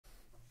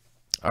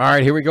All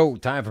right, here we go.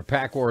 Time for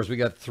Pack Wars. We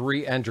got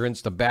 3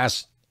 entrants. The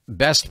best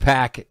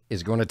pack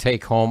is going to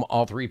take home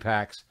all 3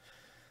 packs.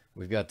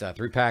 We've got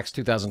 3 packs,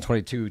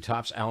 2022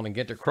 Topps Allen and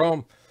Ginter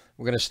Chrome.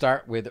 We're going to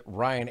start with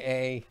Ryan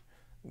A.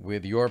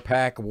 with your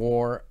Pack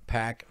War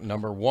pack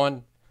number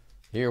 1.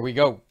 Here we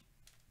go.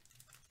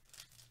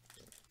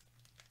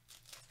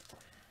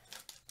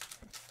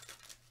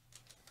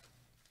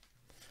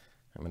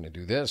 I'm going to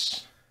do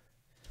this.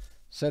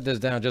 Set this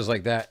down just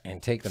like that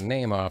and take the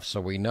name off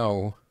so we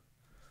know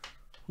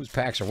whose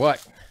packs are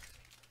what.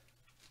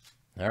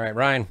 All right,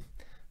 Ryan,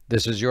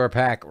 this is your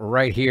pack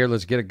right here.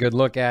 Let's get a good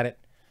look at it.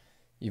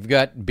 You've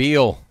got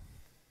Beal,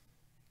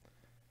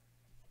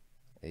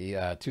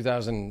 the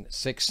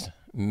 2006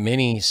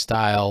 mini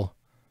style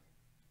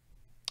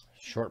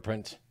short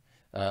print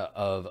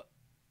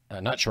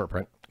not short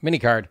print, mini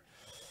card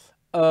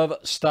of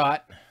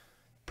Stott.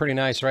 Pretty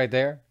nice right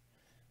there.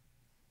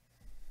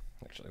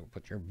 Actually, we'll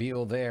put your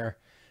Beal there.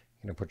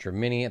 You're going to put your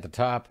mini at the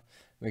top.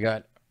 We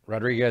got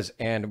Rodriguez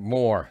and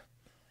Moore.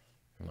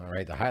 All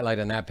right, the highlight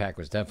in that pack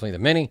was definitely the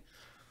mini.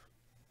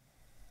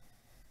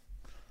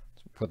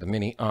 Let's put the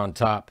mini on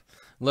top.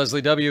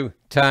 Leslie W.,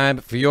 time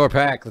for your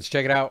pack. Let's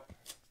check it out.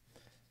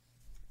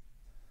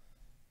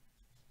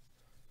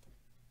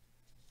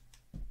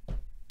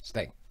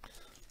 Stay.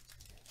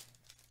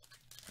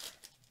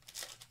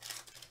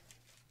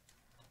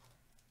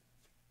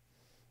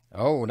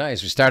 Oh,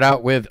 nice. We start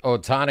out with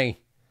Ohtani.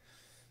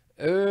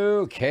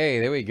 Okay,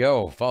 there we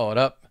go. Followed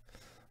up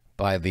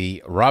by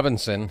the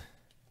Robinson.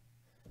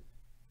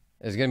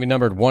 Is going to be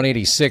numbered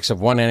 186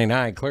 of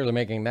 199. Clearly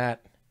making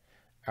that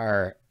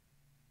our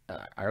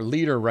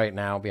leader right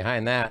now.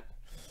 Behind that,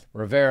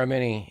 Rivera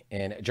mini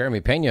and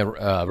Jeremy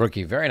Pena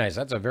rookie. Very nice.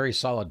 That's a very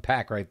solid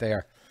pack right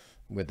there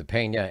with the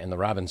Pena and the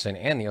Robinson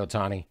and the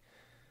Ohtani.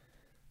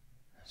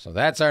 So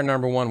that's our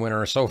number 1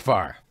 winner so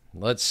far.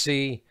 Let's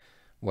see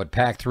what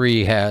pack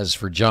 3 has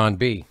for John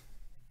B.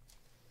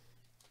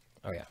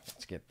 Oh yeah,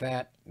 let's get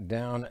that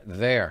down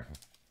there.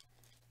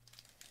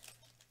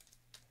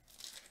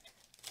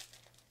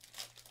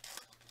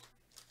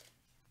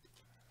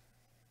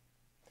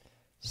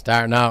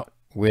 Starting out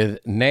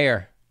with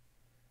Nair.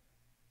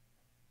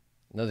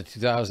 Another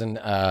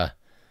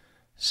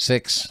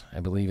 2006, I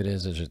believe it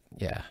is.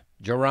 Yeah,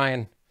 Joe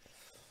Ryan.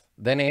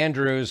 Then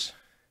Andrews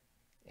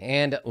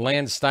and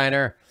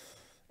Landsteiner.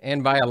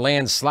 And by a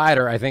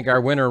landslider, I think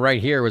our winner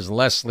right here was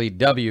Leslie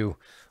W.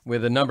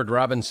 with the numbered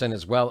Robinson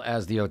as well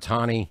as the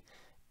Ohtani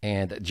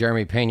and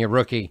Jeremy Pena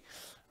rookie.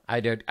 I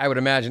would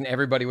imagine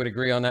everybody would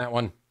agree on that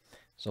one.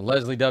 So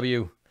Leslie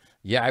W.,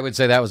 yeah, I would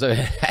say that was a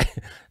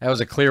that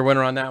was a clear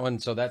winner on that one.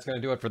 So that's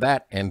going to do it for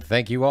that. And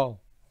thank you all.